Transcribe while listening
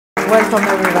Welcome,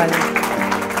 everybody.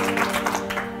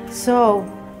 So,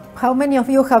 how many of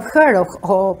you have heard of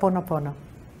Ho'oponopono?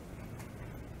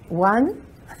 One?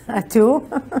 Two?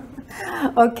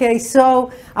 Okay, so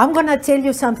I'm going to tell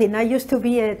you something. I used to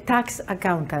be a tax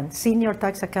accountant, senior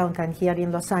tax accountant here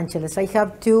in Los Angeles. I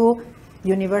have 2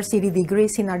 university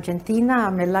degrees in Argentina.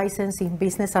 I'm a licensed in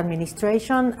business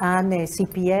administration and a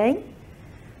CPA.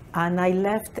 And I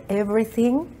left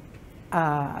everything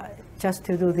just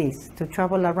to do this, to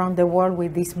travel around the world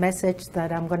with this message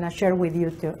that I'm going to share with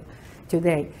you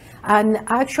today. And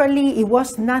actually, it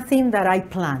was nothing that I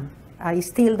planned. I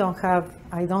still don't have,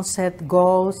 I don't set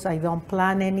goals, I don't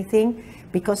plan anything,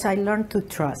 because I learned to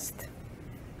trust.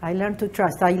 I learned to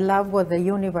trust. I love what the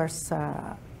universe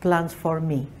plans for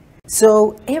me.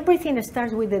 So everything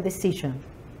starts with a decision.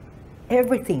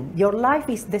 Everything. Your life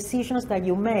is decisions that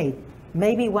you made.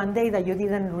 Maybe one day that you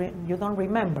don't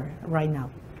remember right now,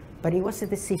 but it was a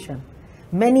decision.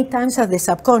 Many times at the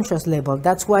subconscious level.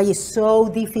 That's why it's so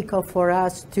difficult for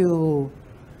us to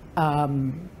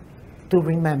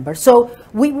remember. So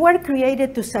we were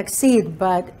created to succeed,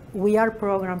 but we are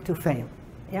programmed to fail.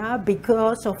 Yeah,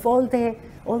 because of all the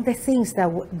things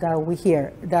that we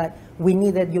hear, that we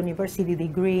need a university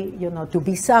degree, to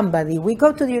be somebody. We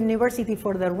go to the university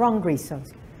for the wrong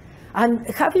reasons. And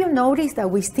have you noticed that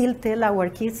we still tell our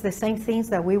kids the same things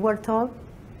that we were told?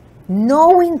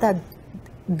 Knowing that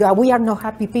we are not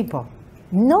happy people.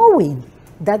 Knowing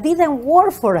that didn't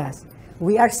work for us.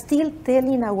 We are still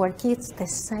telling our kids the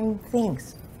same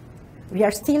things. We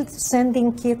are still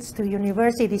sending kids to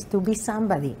universities to be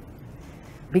somebody.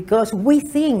 Because we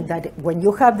think that when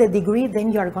you have the degree,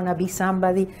 then you are going to be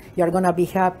somebody, you are going to be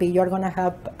happy, you are going to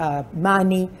have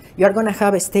money, you are going to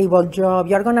have a stable job,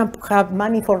 you are going to have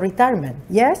money for retirement,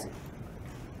 yes?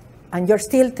 And you're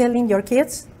still telling your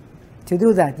kids to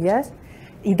do that, yes?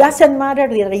 It doesn't matter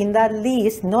that in that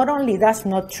list, not only that's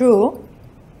not true,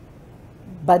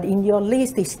 but in your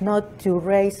list is not to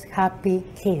raise happy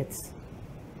kids.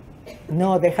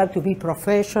 No, they have to be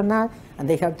professional, and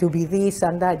they have to be this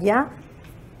and that, yeah?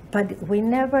 But we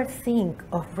never think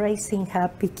of raising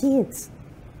happy kids.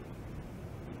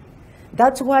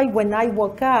 That's why when I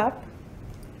woke up,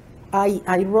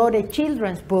 I wrote a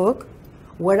children's book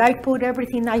where I put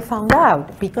everything I found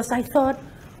out, because I thought,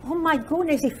 oh my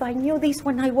goodness, if I knew this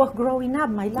when I was growing up,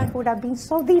 my life would have been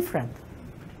so different.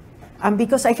 And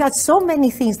because I had so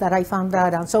many things that I found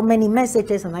out and so many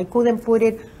messages, and I couldn't put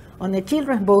it on a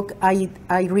children's book, I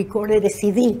recorded a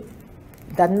CD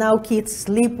that now kids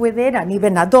sleep with it, and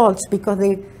even adults, because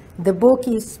the book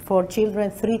is for children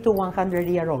 3 to 100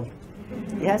 years old.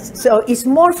 Yes, so it's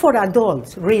more for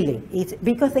adults, really. It's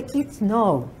because the kids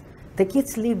know. The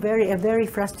kids live a very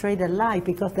frustrated life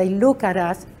because they look at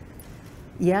us,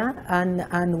 yeah,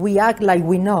 and we act like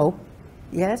we know,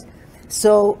 yes.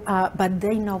 So, but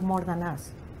they know more than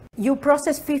us. You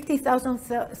process 50,000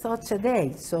 thoughts a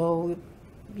day, so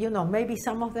maybe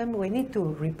some of them we need to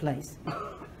replace.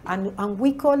 And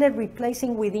we call it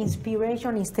replacing with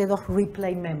inspiration instead of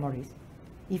replay memories.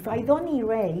 If I don't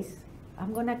erase,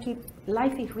 I'm going to keep,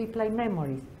 life is replay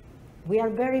memories. We are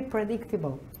very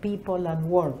predictable, people and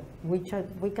world. We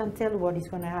can tell what is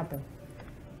going to happen.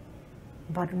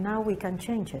 But now we can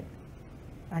change it.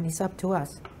 And it's up to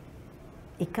us.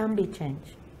 It can be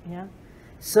changed. Yeah?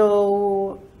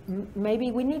 So maybe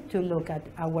we need to look at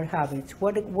our habits.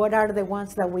 What are the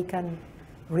ones that we can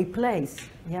replace?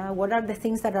 Yeah, what are the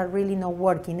things that are really not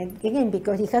working? Again,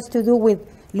 because it has to do with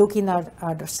looking at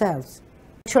ourselves.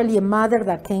 Actually, a mother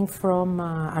that came from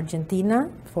Argentina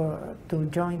to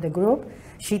join the group,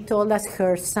 she told us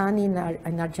her son in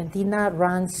Argentina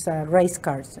runs race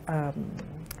cars,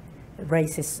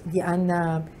 races. And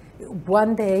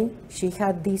one day she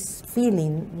had this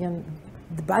feeling,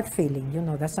 the bad feeling,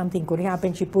 that something could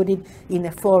happen. She put it in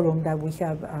a forum that we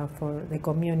have for the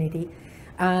community.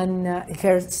 And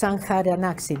her son had an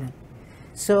accident.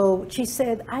 So she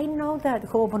said, I know that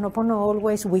Ho'oponopono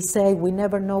always we say we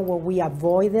never know what we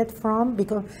avoided from,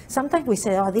 because sometimes we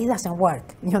say, oh, this doesn't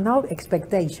work,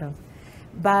 expectation.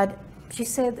 But she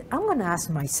said, I'm going to ask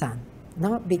my son,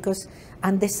 no?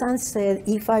 And the son said,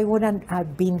 if I wouldn't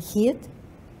have been hit,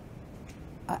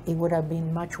 it would have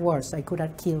been much worse. I could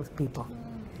have killed people.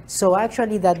 So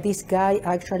actually that this guy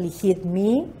actually hit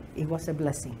me, it was a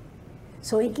blessing.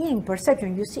 So again,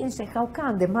 perception, you see and say, how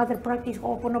come the mother practiced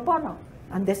Ho'oponopono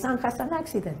and the son has an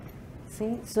accident?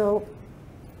 See, so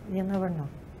you never know.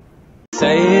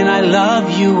 Saying I love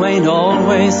you ain't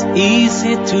always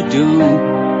easy to do,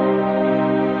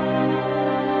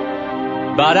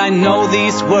 but I know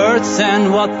these words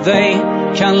and what they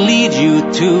can lead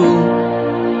you to.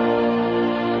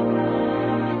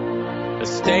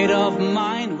 state of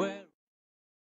mind where